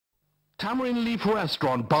Tamarind Leaf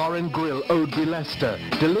Restaurant, Bar and Grill, Oadby, Leicester.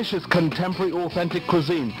 Delicious contemporary authentic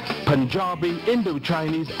cuisine, Punjabi,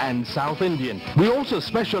 Indo-Chinese and South Indian. We also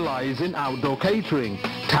specialize in outdoor catering.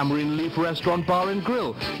 Tamarind Leaf Restaurant, Bar and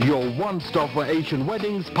Grill, your one-stop for Asian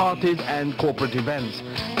weddings, parties and corporate events.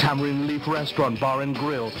 Tamarind Leaf Restaurant, Bar and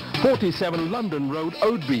Grill, 47 London Road,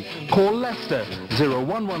 Oadby. Call Leicester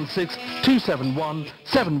 0116 271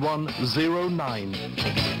 7109.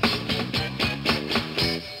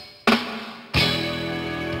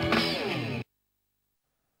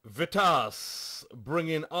 Vitas,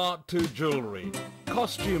 bringing art to jewellery,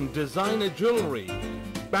 costume designer jewellery,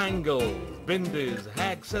 bangles, bindis,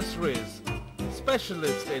 hair accessories,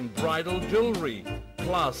 specialist in bridal jewellery,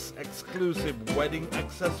 plus exclusive wedding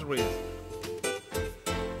accessories.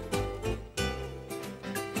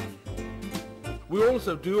 We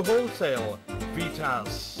also do wholesale.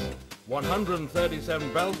 Vitas,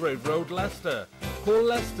 137 Belgrave Road, Leicester. Call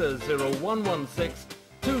Leicester 0116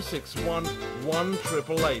 261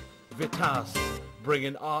 1888. Vitas,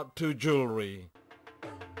 bringing art to jewellery.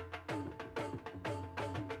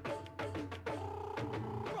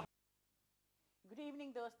 Good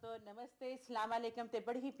evening दोस्तों, नमस्ते, अस्सलाम वालेकुम ते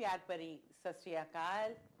बड़ी ही प्यार भरी सत श्री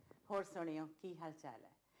अकाल। होर सुनियो की हाल चाल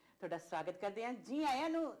है? थोड़ा स्वागत करते हैं जी आया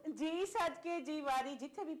नु जी सज के जी वारी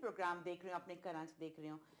जिथे भी प्रोग्राम देख रहे हो, अपने घरां च देख रहे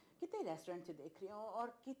हो, किते रेस्टोरेंट च देख रहे हो और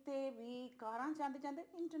किते भी कारां च आंदे जांदे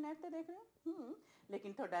इंटरनेट ते देख रहे हो,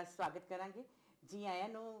 लेकिन थोड़ा स्वागत करांगे जी आया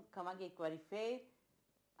नु कहांगे एक बारी फिर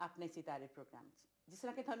अपने सितारे प्रोग्राम च। जिस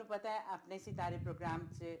तरह कि थानू पता है अपने सितारे प्रोग्राम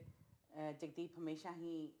च जगदीप हमेशा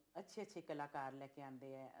ही अच्छे अच्छे कलाकार लेके आंदे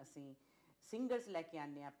हैं, असी सिंगर्स लेके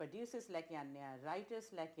आने, प्रोड्यूसर्स लेके आने, राइटर्स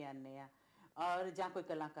लेके आने और जां कोई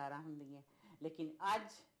कलाकार होंदी हैं। लेकिन अज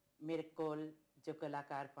मेरे कोल जो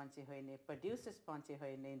कलाकार पहुंचे हुए ने, प्रोड्यूसर्स पहुंचे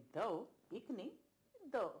हुए ने, दो एक नहीं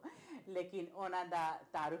दो, लेकिन उन्हां दा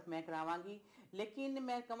तारुफ मैं करावांगी। लेकिन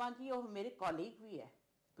मैं कहांगी वो मेरे कॉलीग भी है,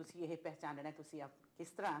 तुसी ये पहचानना है तुसी आप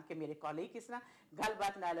किस तरह कि मेरे कॉलीग किस तरह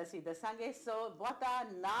गलबात नाल असी दसांगे। सो बहुता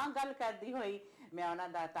ना गल करदी होई मैं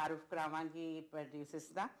उन्हां दा तारुफ करावांगी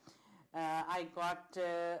प्रोड्यूसर्स दा। I got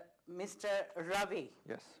Mr. Ravi.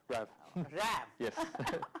 Yes, Rav. Rav. Yes.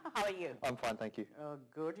 How are you? I'm fine, thank you. Oh,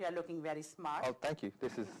 good. You are looking very smart. Oh, thank you.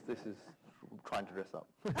 This is trying to dress up.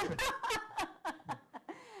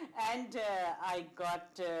 And I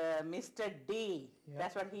got Mr. Dee. Yeah.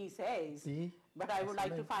 That's what he says. Dee? But I would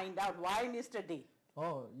like to find out why Mr. Dee.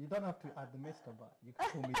 Oh, you don't have to add the Mr. but you can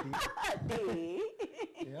call me Dee.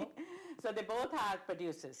 Dee. Yeah. So they both are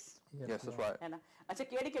producers. Yes, that's right. है ना? अच्छा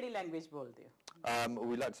केड़ी language बोलते हो?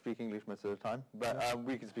 We like to speak English most of the time, but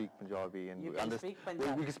we can speak Punjabi and You we can speak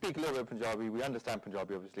Punjabi. We can speak a little bit of Punjabi. We understand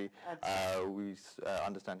Punjabi, obviously. We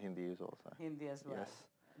understand Hindi as well. So. Hindi as well. Yes.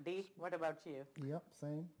 Dee, what about you? Yep,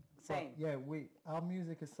 same. Same. But yeah, our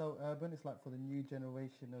music is so urban. It's like for the new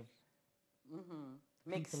generation of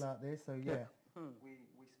Mix. people out there. So yeah, Hmm. we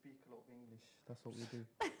speak a lot of English. That's what we do.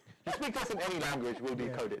 You speak to us in any language, we'll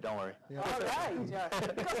decode it. Don't worry. Yeah. All right. Yeah.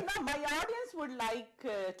 Because now my audience would like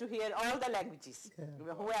to hear all the languages.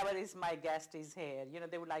 Yeah. Whoever is my guest is here. You know,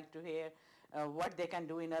 they would like to hear what they can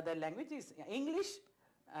do in other languages. English,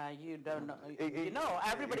 you don't know. You know,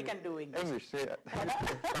 everybody can do English. English, yeah.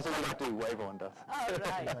 That's what we like to do, what everyone does. All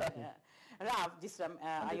right. Yeah. Rav,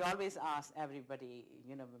 I always ask everybody,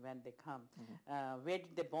 you know, when they come, where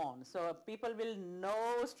did they born? So people will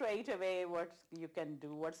know straight away what you can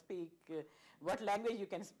do, what language you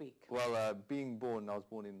can speak. Well, being born, I was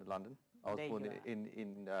born in London. I was There born you are.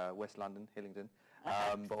 in West London, Hillingdon.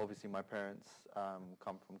 But obviously my parents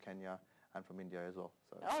come from Kenya and from India as well.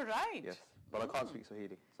 So All right. yes, but I can't speak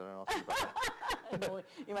Swahili, so don't ask me about that. No,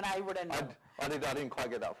 even I wouldn't know. I didn't quite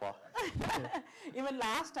get that far. Even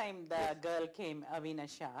last time the girl came, Avina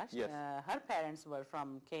Shah, Yes. her parents were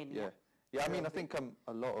from Kenya. Yeah. I mean, I think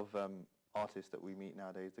a lot of artists that we meet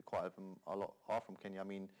nowadays, quite of them are from Kenya. I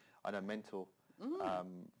mean, I know Mental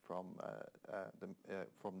from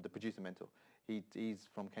the producer Mental. He's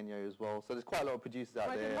from Kenya as well. So there's quite a lot of producers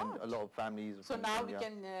out there and a lot of families. So from now Kenya. we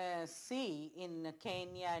can see in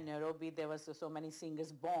Kenya and Nairobi there was so many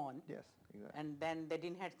singers born. Yes, exactly. And then they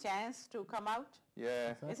didn't have chance to come out.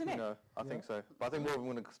 Yeah, Isn't it? No, I think so. But I think more of them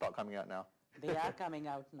want to start coming out now. They are coming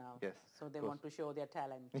out now. Yes, So they of want to show their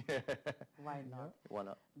talent. Yeah. Why not? Why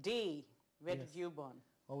not? Dee, where Yes. did you born?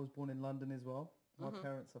 I was born in London as well. My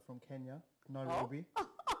parents are from Kenya, Nairobi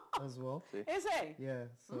as well. See? Is it? Yeah,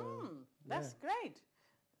 so That's great.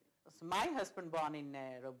 So my husband born in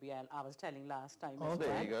Nairobi, I was telling last time. Oh, as There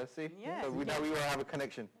well. you go. See? Yes, So we yes. now we all have a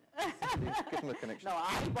connection. Give them a connection. No,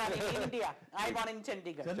 I born in India. I born in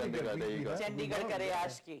Chandigarh. Chandigarh, there you go. Chandigarh kare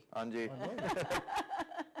aashki. Anji.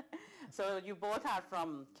 So you both are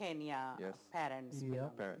from Kenya. Yes. Parents. Yeah.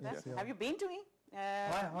 Parents, That's- yes. Have you been to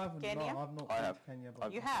I haven't. Kenya? No, I've not I been have. to Kenya.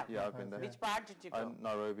 But You have? Yeah, I've been there. Which part did you go?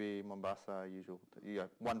 Nairobi, Mombasa, usual. Yeah,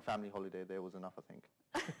 one family holiday there was enough, I think.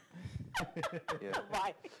 Yeah.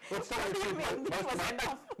 Why? Well, so What do you mean? This was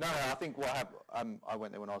enough. No, I think what happened, I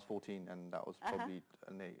went there when I was 14, and that was probably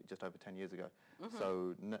just over 10 years ago.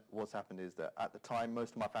 So what's happened is that at the time,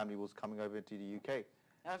 most of my family was coming over to the UK.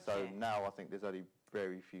 So Okay. now I think there's only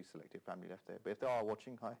very few selective family left there. But if they are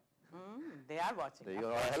watching, hi. They are watching. There you of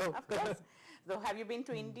go. course, Hello. Of course. So have you been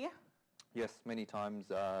to India? Yes, many times.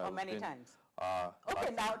 Many times?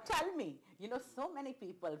 Okay, now tell me, so many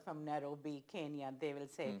people from Nairobi, Kenya, they will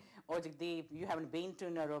say, oh, Jagdeep, you haven't been to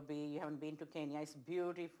Nairobi, you haven't been to Kenya, it's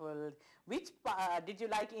beautiful. Which did you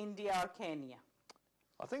like, India or Kenya?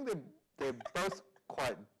 I think they're both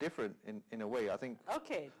quite different in a way. I think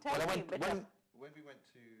Okay, tell me.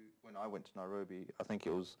 when I went to Nairobi, I think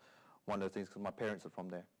it was one of the things because my parents are from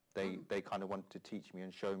there. They kind of wanted to teach me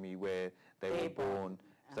and show me where they were born.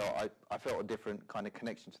 So I felt a different kind of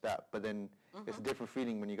connection to that. But then it's a different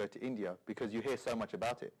feeling when you go to India because you hear so much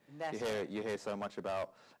about it. You hear so much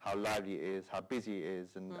about how lively it is, how busy it is,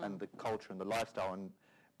 and the culture and the lifestyle. And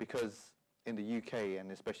because in the UK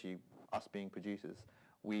and especially us being producers,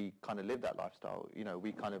 we kind of live that lifestyle.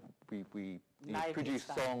 We kind of we produce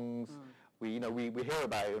songs. We hear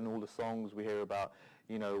about it in all the songs. We hear about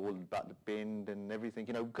all about the bind and everything.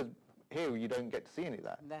 Because here you don't get to see any of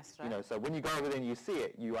that. That's right. So when you go over there and you see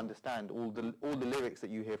it, you understand all the lyrics that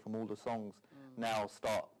you hear from all the songs now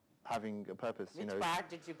start having a purpose. Which part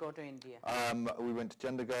did you go to India? We went to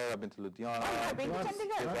Chandigarh. I've been to Ludhiana. Oh, I've been to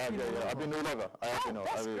Chandigarh. Yeah, I've been all over. I've been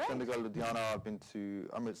that's great. Chandigarh, Ludhiana. I've been to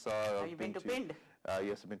Amritsar. Have you been to Pind?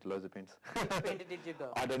 Yes, I've been to loads of pins. Which Pind did you go?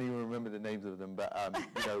 I don't even remember the names of them, but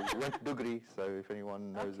we went to Dugri, so if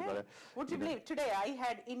anyone knows about it. Would you believe, today I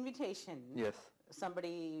had invitation. Yes.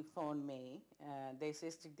 Somebody phoned me. They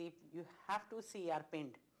says, Jagdeep, you have to see our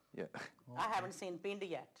Pind. Yeah. I haven't seen Pind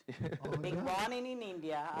yet. Being born in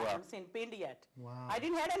India, I haven't seen Pind yet. Wow. I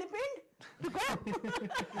didn't have any Pind to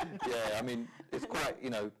go. Yeah, I mean, it's quite,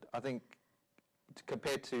 I think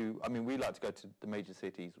compared to, we like to go to the major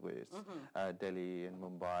cities with Delhi and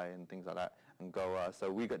Mumbai and things like that and Goa.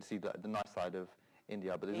 So we get to see the nice side of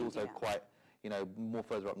India, but there's also quite, more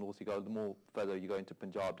further up north you go, the more further you go into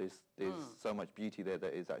Punjab, there's so much beauty there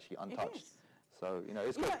that is actually untouched. It is. So,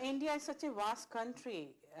 it's good. India is such a vast country.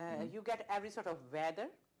 You get every sort of weather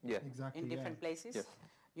Yeah. Exactly. in different places. Yes.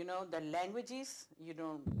 The languages, you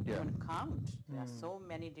don't even count. There are so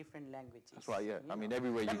many different languages. That's right, yeah.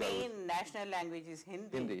 Everywhere the you go. The main national language is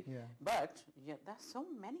Hindi. Hindi. Yeah. But there's so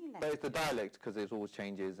many languages. But it's the dialect because it always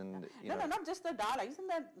changes and, No, not just the dialect. Isn't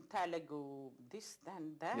that Telugu, this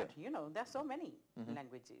and that? There's so many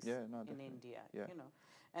languages Yeah, no, in definitely. India. Yeah.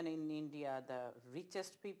 And in India, the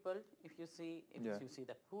richest people, if you see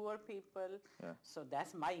the poor people. Yeah. So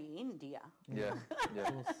that's my India. Yeah, yeah.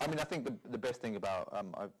 I think the best thing about,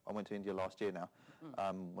 I went to India last year now,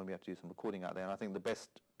 when we had to do some recording out there, and I think the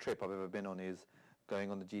best trip I've ever been on is going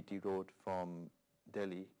on the GT road from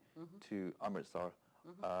Delhi to Amritsar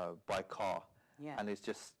by car. Yeah. And it's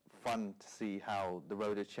just fun to see how the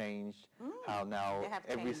road has changed, how now They have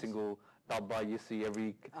every changed. single dabba you see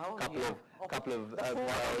every couple of The food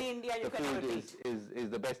miles, in India you the can food notice. is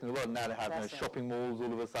the best in the world. Now they have That's right. shopping malls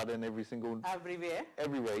all of a sudden, every single Everywhere.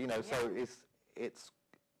 everywhere, so it's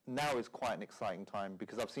now is quite an exciting time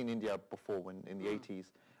because I've seen India before when in the 80s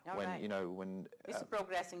All when right. when It's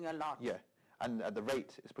progressing a lot. yeah, and at the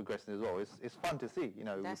rate it's progressing as well. It's fun to see,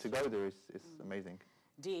 That's to go there is amazing.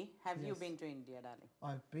 Dee, have you Yes. been to India, darling?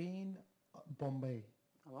 I've been Bombay.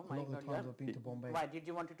 Oh A my lot of the God, times I've been to Bombay. Why did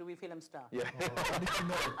you want to be a film star? Yeah. How did you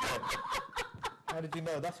know? How did you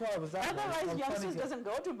know? That's why I was at there. I Otherwise, was trying to youngsters get- doesn't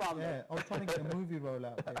go to Bombay. Yeah, I was trying to get a movie role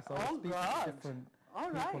out there. So I Oh, was speaking God. to different All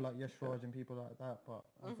people right. like Yash Raj and people like that, but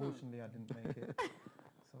unfortunately I didn't make it.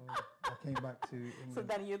 So I came back to England. So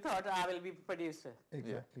then you thought I will be producer.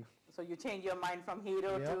 Exactly. So you change your mind from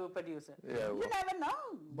hero Yeah. to producer. Yeah, You well- never know.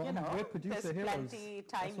 But we're producer there's heroes. plenty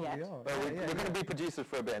time That's what yet. we are. But Yeah, we're going to be producers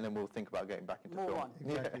for a bit and then we'll think about getting back into Move film. on.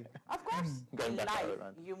 Exactly. Of course, Going in back life, out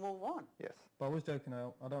around. you move on. Yes. But I was joking.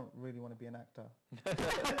 I don't really want to be an actor.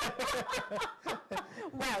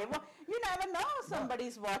 Why? Well, you never know.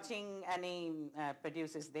 Somebody's watching any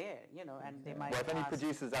producers there, and they might Well, if any ask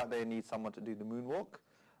producers out there need someone to do the moonwalk,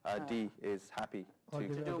 Dee is happy I'll to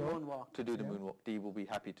give it to a do go. moonwalk. to do the moonwalk. Dee will be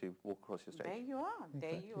happy to walk across your There stage. you are. There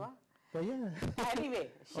you Exactly. are. But yeah. Anyway,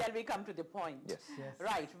 shall we come to the point? Yes. Yes.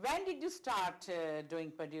 Right. When did you start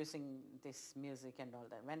doing producing this music and all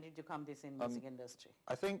that? When did you come this in music industry?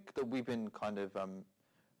 I think that we've been kind of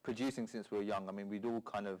producing since we were young. We'd all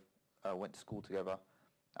kind of went to school together.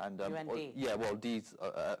 And You and Dee? yeah, well, Dee's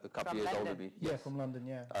a couple From years older London? than me. Yeah, Yes. from London,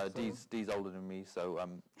 yeah. Dee's older than me, so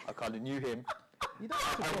I kind of knew him. You don't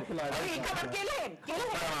have to popularize Hey, come on, that. kill him! Kill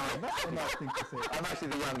him! That's a nice thing to say. I'm actually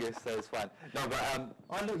the youngest, so it's fine. No, but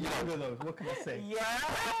I look younger though, what can I say?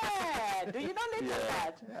 Yeah! Do you know little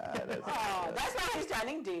that? that's, Oh, that's why he's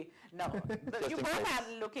telling Dee. No, you in both case.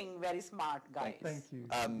 are looking very smart, guys. Thank you.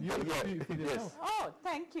 but You look yeah, beautiful yes. yourself. Oh,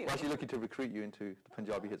 thank you. We're actually looking to recruit you into the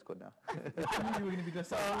Punjabi hit squad now. I knew you were going to be dressed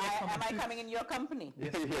So up. am I coming in your company?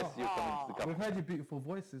 Yes, you're coming to the We've company. heard your beautiful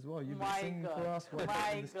voice as well. You've been My singing God. for us when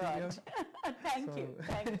My in the studio. God. Thank you. So-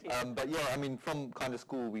 Thank you. But yeah, I mean, from kind of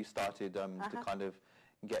school, we started to kind of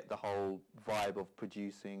get the whole vibe of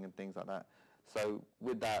producing and things like that. So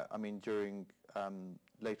with that, I mean, during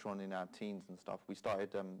later on in our teens and stuff, we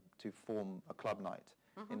started to form a club night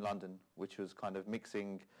in London, which was kind of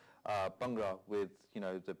mixing Bhangra with, you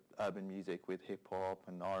know, the urban music with hip hop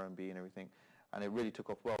and R&B and everything, and it really took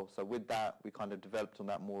off well. So with that, we kind of developed on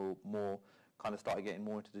that more, kind of started getting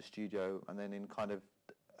more into the studio, and then in kind of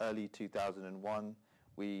early 2001,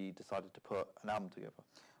 we decided to put an album together.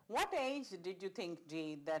 What age did you think,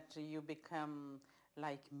 Dee, that you become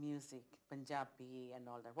like music, Punjabi and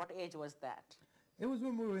all that? What age was that? It was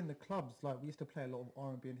when we were in the clubs, like we used to play a lot of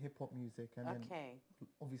R&B and hip hop music, and then Okay.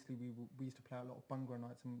 obviously we used to play a lot of Bhangra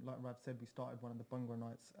nights, and like Rav said, we started one of the Bhangra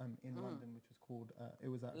nights in London, which was called, it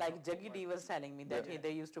was at... Like Jagdeep was telling me that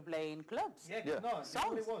they used to play in clubs. Yeah, Yeah. no, you know what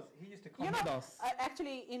Songs. it was? He used to come You with know, us.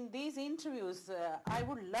 actually in these interviews, I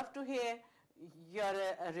would love to hear your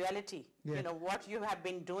reality. Yeah. You know, what you have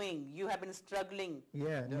been doing. You have been struggling.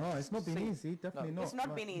 Yeah, no, it's not been See. easy, definitely not. It's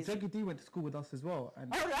not been easy. Jagdeep went to school with us as well,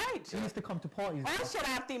 and All right. he used to come to parties. Ah,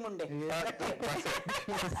 sharabti munde.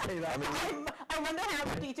 Say that. I wonder how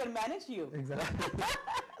the teacher managed you. Exactly.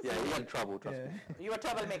 Yeah, we had trouble, trust me. You were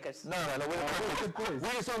troublemakers. No, we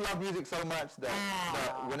just all love music so much that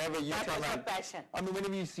whenever you That turn was your around, passion. I mean,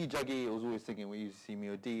 whenever you see Jaggy, it was always singing. When you see me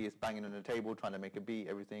or Dee, it's banging on the table, trying to make a beat,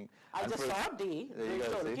 everything. I And just for- saw Dee There you doing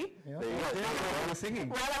go, Tolki see? Yeah. There you go. Yeah, we were singing.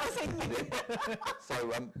 while I was singing. So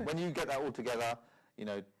when you get that all together, you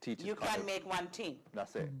know, teachers You kind can of, make one team.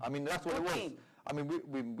 that's it. I mean, that's what it Good was. team. I mean,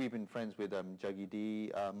 we've been friends with Jaggy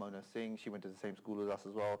Dee, Mona Singh. She went to the same school as us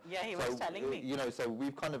as well. Yeah, he was telling me. You know, so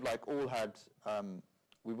we've kind of like all had,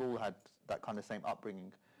 we've all had that kind of same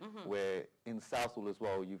upbringing, where in Southall as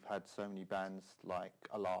well, you've had so many bands like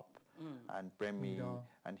Alap and Bremi Hida.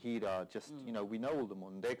 and Hida. Just you know, we know all them,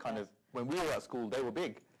 and they kind of when we were at school, they were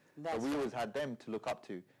big. That's So we right. always had them to look up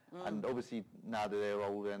to, and obviously now that they're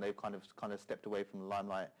older and they've kind of stepped away from the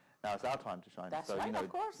limelight, now it's our time to shine. That's so right, you know, of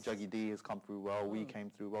course. Jaggy D has come through well. We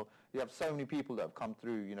came through well. You have so many people that have come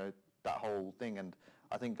through. You know, that whole thing, and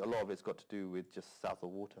I think a lot of it's got to do with just South of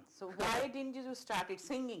Water. So why didn't you started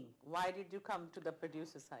singing? Why did you come to the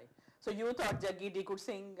producer side? So you thought Jaggi D could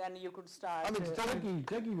sing and you could start. I mean,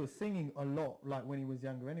 Jaggy was singing a lot, like when he was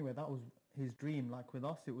younger anyway. That was his dream. Like with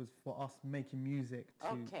us, it was for us making music to...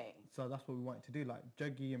 Okay. So that's what we wanted to do. Like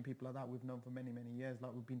Jaggy and people like that, we've known for many, many years.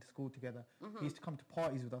 Like we've been to school together. He used to come to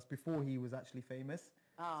parties with us before he was actually famous.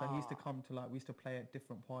 So he used to come to we used to play at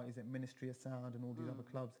different parties at Ministry of Sound and all these other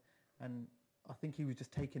clubs. And I think he was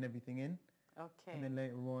just taking everything in. Okay. And then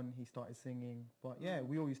later on, he started singing. But yeah,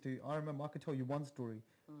 we all used to... I remember, I could tell you one story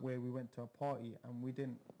where we went to a party and we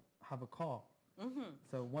didn't have a car.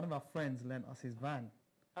 So one of our friends lent us his van.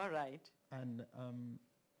 All right. And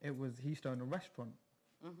he used to own a restaurant.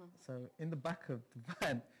 So in the back of the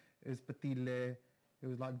van, it was patile, it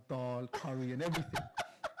was like dal, curry and everything.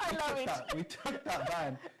 I love it. We took that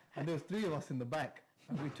van, and there was 3 of us in the back,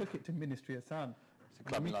 and we took it to Ministry of Sound. a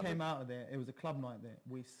club When we in London. came out of there, it was a club night there.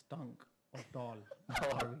 We stunk of dal and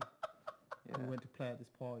curry. We went to play at this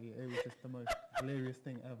party. It was just the most hilarious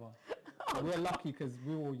thing ever. But we were lucky because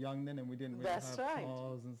we were all young then and we didn't really That's have right.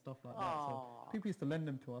 cars and stuff like that. So Aw. people used to lend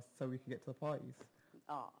them to us so we could get to the parties.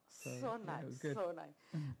 Oh, so yeah, it nice, was good. so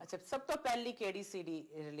nice. अच्छा सब तो पहली KD CD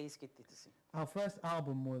release ਕੀਤੀ ਤੁਸੀਂ? Our first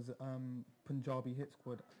album was Punjabi Hit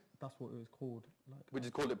Squad. That's what it was called. Like, We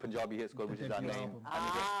just called it Punjabi Hit Squad, The which is our debut name.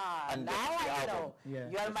 album. And Now the I album. know. Yeah.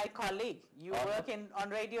 You are my colleague. You work on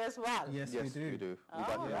radio as well. yes, Yes, we do. we do. We Oh,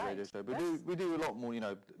 got the right. radio show. That's- We do a lot more, you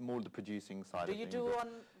know, more the producing side Do of you things. do but-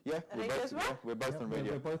 on Yeah, we're radio both, as well? yeah, we're both Yep, on we're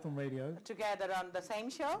radio. both on radio. Together on the same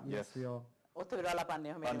show? Yes. We are. ਉੱਥੇ ਵੀ ਰੌਲਾ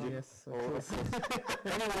ਪਾਉਂਦੇ ਹੋ ਮੇਰੇ ਨਾਲ? Yes, of Or, course.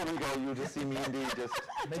 anywhere we go, you'll just see me and Dee just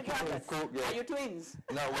Together. cool, yeah. Are you twins?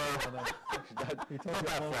 No, well, He told not you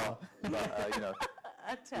that all far. But, you know,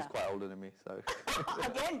 अच्छा. he's quite older than me, so.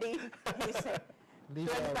 Again, Dee, he said. Leave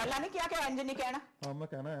it out. ਪਹਿਲਾਂ ਨਹੀਂ ਕਿਹਾ ਕਿ ਇੰਜ ਨਹੀਂ ਕਹਿਣਾ ਹਾਂ ਮੈਂ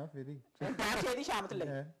ਕਹਿਣਾ ਆ ਫਿਰ ਹੀ ਬਾਅਦ ਦੀ ਸ਼ਾਮਤ ਲਈ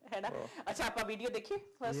Yeah. ਹੈ ਨਾ ਅੱਛਾ ਆਪਾਂ ਵੀਡੀਓ ਦੇਖੀਏ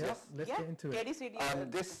first Yes, let's get into it. ਕਿਹੜੀ ਸੀਡੀ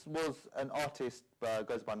This was an artist,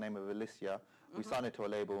 goes by the name of Alicia. We signed her to a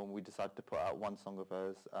label and we decided to put out one song of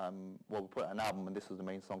hers. Well, we put out an album and this was the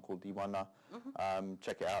main song called Diwana.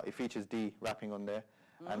 Check it out. It features Dee rapping on there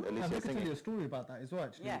and I Alicia can tell singing. you a story about that as well,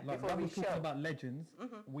 actually. Yeah, like before when we we're talking show. about legends,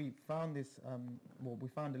 we found this, we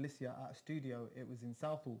found Alicia at a studio. It was in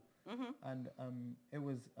Southall. And it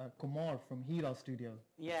was Kumar from Hila Studio.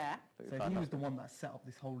 yeah So he was the one that set up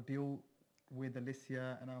this whole deal with Alicia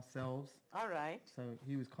and ourselves. all right So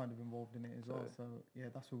he was kind of involved in it as well. So yeah,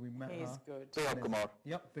 that's where we met he's her. good Big up Kumar.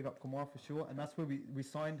 Yep, big up Kumar for sure. And that's where we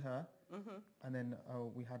signed her. And then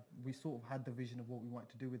we sort of had the vision of what we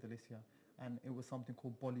wanted to do with Alicia. And it was something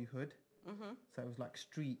called Bollywood. So it was like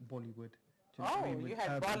street Bollywood. Do you know what I mean? you With had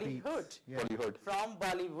urban Bollywood beats. Yeah. Bollywood. from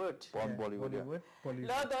Bollywood From Bollywood, yeah. Bollywood.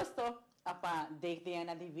 ਲੋ ਦੋਸਤੋ ਆਪਾਂ ਦੇਖਦੇ ਹਾਂ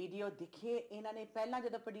ਇਹਨਾਂ ਦੀ video ਦੇਖੀਏ ਇਹਨਾਂ ਨੇ ਪਹਿਲਾਂ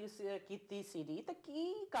ਜਦੋਂ ਪ੍ਰੋਡਿਊਸ ਕੀਤੀ ਸੀਡੀ ਤਾਂ ਕੀ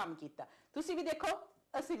ਕੰਮ ਕੀਤਾ ਤੁਸੀਂ ਵੀ ਦੇਖੋ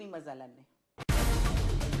ਅਸੀਂ ਵੀ ਮਜ਼ਾ ਲੈਣੇ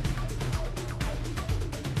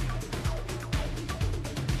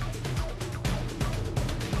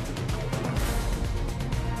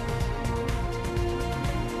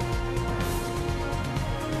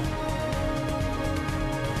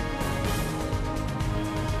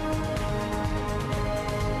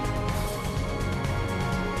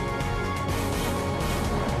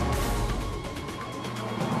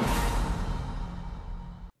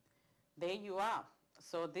There you are.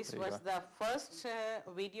 So this There you was go. the first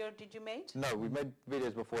video did you made? No, we made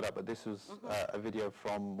videos before that, but this was a video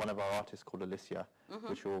from one of our artists called Alicia,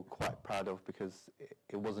 which we were quite proud of because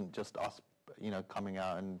it wasn't just us, coming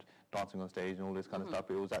out and dancing on stage and all this kind of stuff.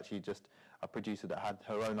 It was actually just a producer that had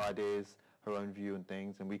her own ideas, her own view and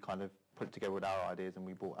things, and we kind of put it together with our ideas and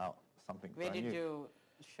we brought out something Where brand did new. you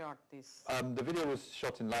shot this? The video was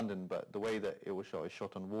shot in London, but the way that it was shot is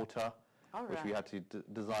shot on water, All which we right. had to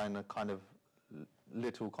design a kind of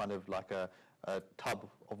little kind of like a tub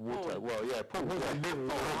of water. Pool. Well, yeah, pool. Yeah.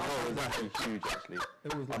 It was actually huge, actually.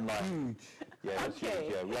 It was like Unlike- huge. Yeah, it was Okay.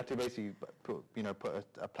 huge. Yeah, we had to basically put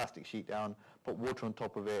a plastic sheet down, put water on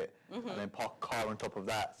top of it, and then park a car on top of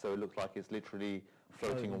that, so it looks like it's literally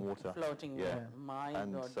floating on water. Floating. Yeah. My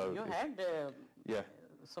And God. so You it- had Yeah.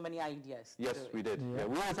 so many ideas. to Yes, do we it. did. Yeah,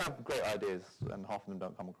 we always have great ideas, and half of them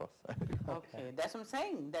don't come across. Okay, that's what I'm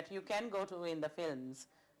saying, that you can go to in the films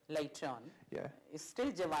later on. Yeah. It's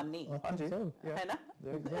still Jawani. I think so. Yeah. है ना?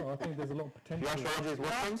 I think so. I think there's a lot of If potential. Yash Raj is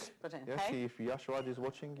watching, But, yeah, hey, see if Yash Raj is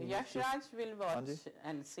watching. Yash Raj will watch Anji?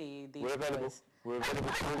 and see these We're available. boys. We're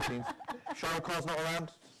available for all teams. Shah Khan's not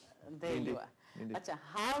around. There Indeed. you are. Indeed. Acha,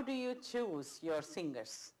 how do you choose your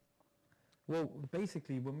singers? Well,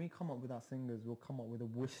 basically, when we come up with our singers, we'll come up with a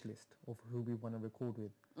wish list of who we want to record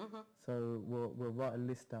with. So we'll write a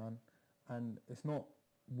list down, and it's not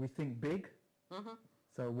we think big.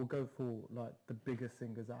 So we'll go for like the biggest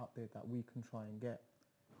singers out there that we can try and get.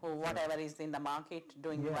 Who, whatever is in the market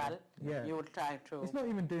doing Yeah, well, yeah. you will try to. It's not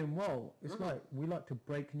even doing well. It's like we like to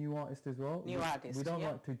break new artists as well. New we, artists, We don't yeah.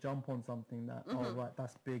 like to jump on something that oh right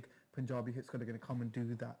that's big Punjabi hits going to come and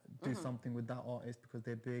do that, do something with that artist because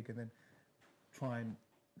they're big and then try and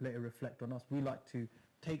let it reflect on us. We like to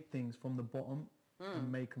take things from the bottom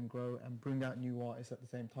and make them grow and bring out new artists at the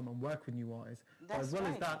same time and work with new artists. But That's as well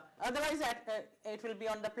right. as that, Otherwise, it will be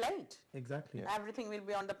on the plate. exactly, Everything will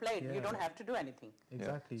be on the plate. You Yeah. don't have to do anything.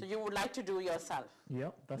 exactly. So you would like to do yourself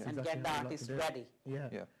Yep, that's and exactly get the how we like to artist do it. ready. Yeah.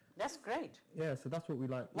 Yeah. That's great. Yeah, so that's what we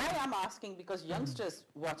like. Why I'm asking, because youngsters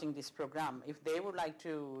watching this program, if they would like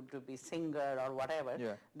to be singer or whatever,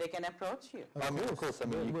 Yeah. they can approach you. Of course, I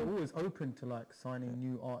mean, you we're can- always open to like signing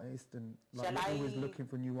new artists and like Shall we're always I- looking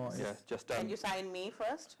for new artists. Yeah, just Can you sign me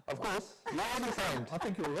first? Of course, you're already signed. I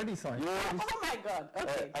think you're already signed. Oh my God.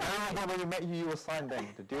 Okay. And I remember when we met you, you were signed then.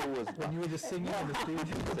 The deal was When you were just singing on the stage.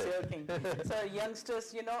 Joking. So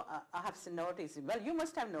youngsters, I have noticed, well, you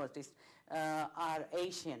must have noticed, our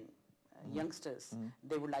Asian youngsters,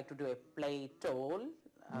 they would like to do a play toll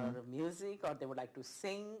or music, or they would like to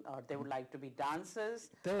sing, or they would like to be dancers,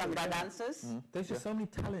 Bhangra dancers. There's just so many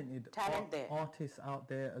talented Talent there. artists out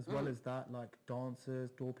there as well as that, like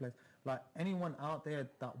dancers, door players. Like anyone out there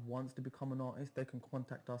that wants to become an artist, they can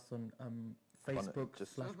contact us on Facebook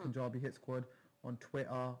just- / Punjabi Hit Squad, on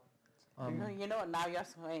Twitter. Now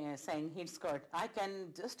you're saying hit squad. I can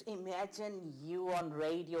just imagine you on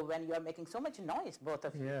radio when you are making so much noise, both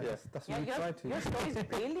of you. Yeah, Yes. that's what we try your to. story is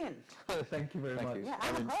brilliant. Thank you very Thank much. you. Yeah, I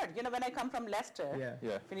have heard. When I come from Leicester,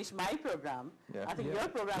 Yeah. finish my program, Yeah. I think Yeah. your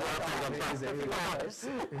program is on It is, for a few it is. hours.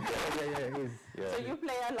 yeah, it is. Yeah. So you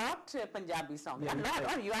play a lot Punjabi songs. Yeah, A we lot,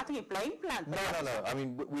 play. or you are thinking playing plant? No. I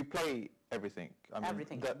mean, we play everything. I mean,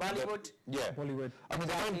 Everything. Bollywood. Yeah. Bollywood. I mean,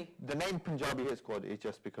 Punjabi. the name Punjabi Hit Squad is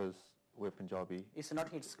just because we're Punjabi. It's not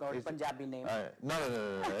hit squad, It's- Punjabi name. No.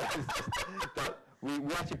 But we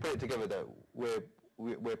actually put it together that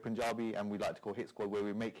we're Punjabi and we like to call Hit Squad, where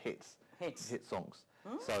we make hit songs.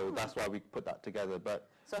 So that's why we put that together. But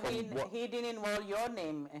So he didn't involve your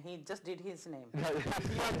name, he just did his name. You're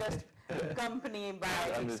just company by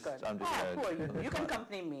I'm hit just- squad. I'm just, Poor you. You can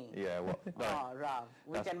company me. yeah, well, no, Oh, Rav,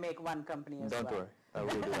 we can make one company as don't well. worry.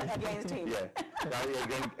 We'll do that. Against him.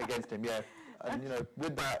 Against him, yeah. And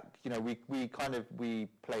with that, we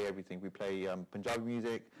play everything. We play Punjabi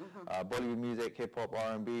music, Bollywood music, hip hop,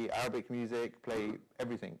 R&B, Arabic music. Play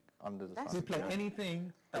everything under the That's We sun. play Yeah.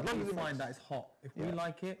 anything that That we makes find sense. that is hot. If we Yeah.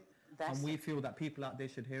 like it That's and we it. feel that people out there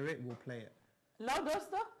should hear it, we'll play it. ਲਓ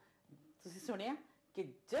ਦੋਸਤੋ ਤੁਸੀਂ ਸੁਣਿਆ ਕਿ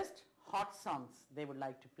just hot songs ਦੇ wood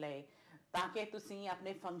like to play ਤਾਂ ਕਿ ਤੁਸੀਂ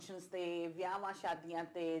ਆਪਣੇ ਫੰਕਸ਼ਨਸ ਤੇ ਵਿਆਹਾਂ ਸ਼ਾਦੀਆਂ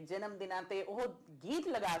ਤੇ ਜਨਮ ਦਿਨਾਂ ਤੇ ਉਹ ਗੀਤ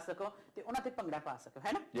ਲਗਾ ਸਕੋ ਤੇ ਉਹਨਾਂ ਤੇ ਭੰਗੜਾ ਪਾ ਸਕੋ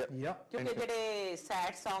ਹੈ ਨਾ Yep. Yep. ਕਿਉਂਕਿ ਜਿਹੜੇ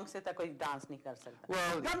ਸੈਡ ਸੌਂਗਸ ਤੇ ਤਾਂ ਕੋਈ ਡਾਂਸ ਨਹੀਂ ਕਰ ਸਕਦਾ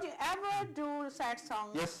Well- Don't you ever do sad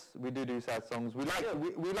songs? Yes, we do sad songs. We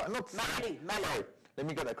like not sad. Melody. Sorry, let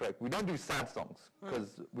me get that correct. We don't do sad songs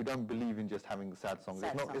because we don't believe in just having sad songs.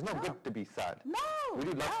 Sad It's not songs, no. good to be sad. No. We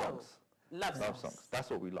do love no. songs. Love Love songs. songs. That's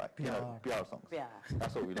what we like. PR. PR songs. PR.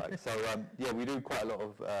 That's what we like. So yeah, we do quite a lot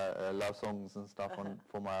of love songs and stuff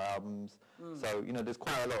for my albums. So there's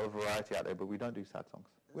quite a lot of variety out there, but we don't do sad songs.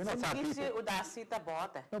 We're not sad ਜ਼ਿੰਦਗੀ 'ਚ people. ਉਦਾਸੀ ਤਾਂ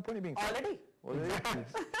ਬਹੁਤ ਹੈ No point in being sad. already Well,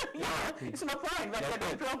 yeah. yeah it's no point when No you do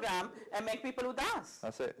a point. program and make people udas.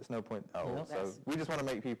 That's it. It's no point at all. Yeah. So That's- we just want to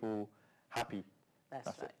make people happy.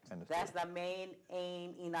 That's it. right. End of That's story. the main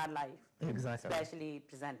aim in our life, Exactly. especially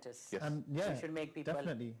presenters. Yes. And yeah, We should make people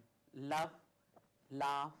definitely. love,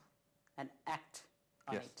 laugh, and act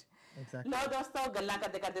on Yes. it. Exactly. ਲਓ ਦੋਸਤੋ ਗੱਲਾਂ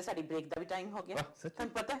ਕਰਦੇ ਕਰਦੇ ਸਾਡੀ break ਦਾ ਵੀ time ਹੋ ਗਿਆ ਸੱਚੀ?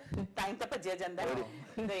 ਤੁਹਾਨੂੰ ਪਤਾ ਟਾਈਮ ਤਾਂ ਭੱਜਿਆ ਜਾਂਦਾ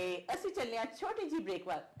ਹੈ ਤੇ ਅਸੀਂ ਚੱਲੇ ਹਾਂ ਛੋਟੀ ਜੀ ਬ੍ਰੇਕ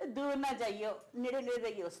ਵੱਲ ਦੂਰ ਨਾ ਜਾਈਓ ਨੇੜੇ ਨੇੜੇ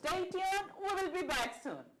ਰਹੀਓ stay tune we will be back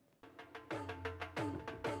soon.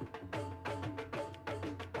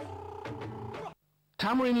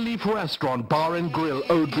 Tamarind Leaf Restaurant, Bar and Grill,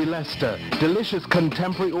 Oadby, Leicester. Delicious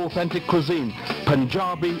contemporary authentic cuisine,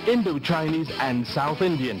 Punjabi, Indo-Chinese and South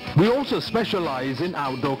Indian. We also specialize in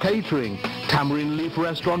outdoor catering. Tamarind Leaf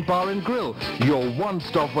Restaurant, Bar and Grill, your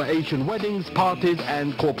one-stop for Asian weddings, parties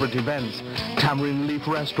and corporate events. Tamarind Leaf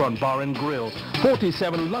Restaurant, Bar and Grill,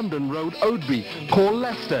 47 London Road, Oadby. Call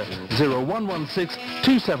Leicester 0116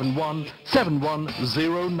 271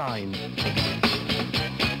 7109.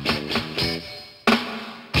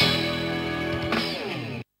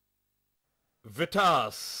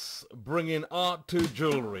 Vitas, bringing art to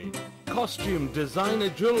jewelry, costume designer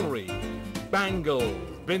jewelry, bangles,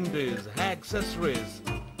 bindis, hair accessories,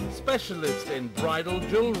 specialist in bridal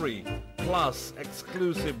jewelry, plus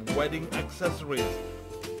exclusive wedding accessories.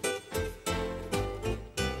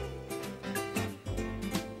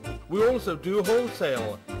 We also do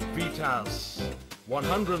wholesale. Vitas,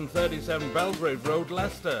 137 Belgrave Road,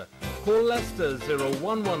 Leicester. Call Leicester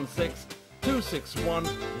 0116 261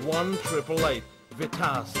 1888.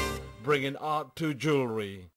 Vitas, bringing art to jewelry.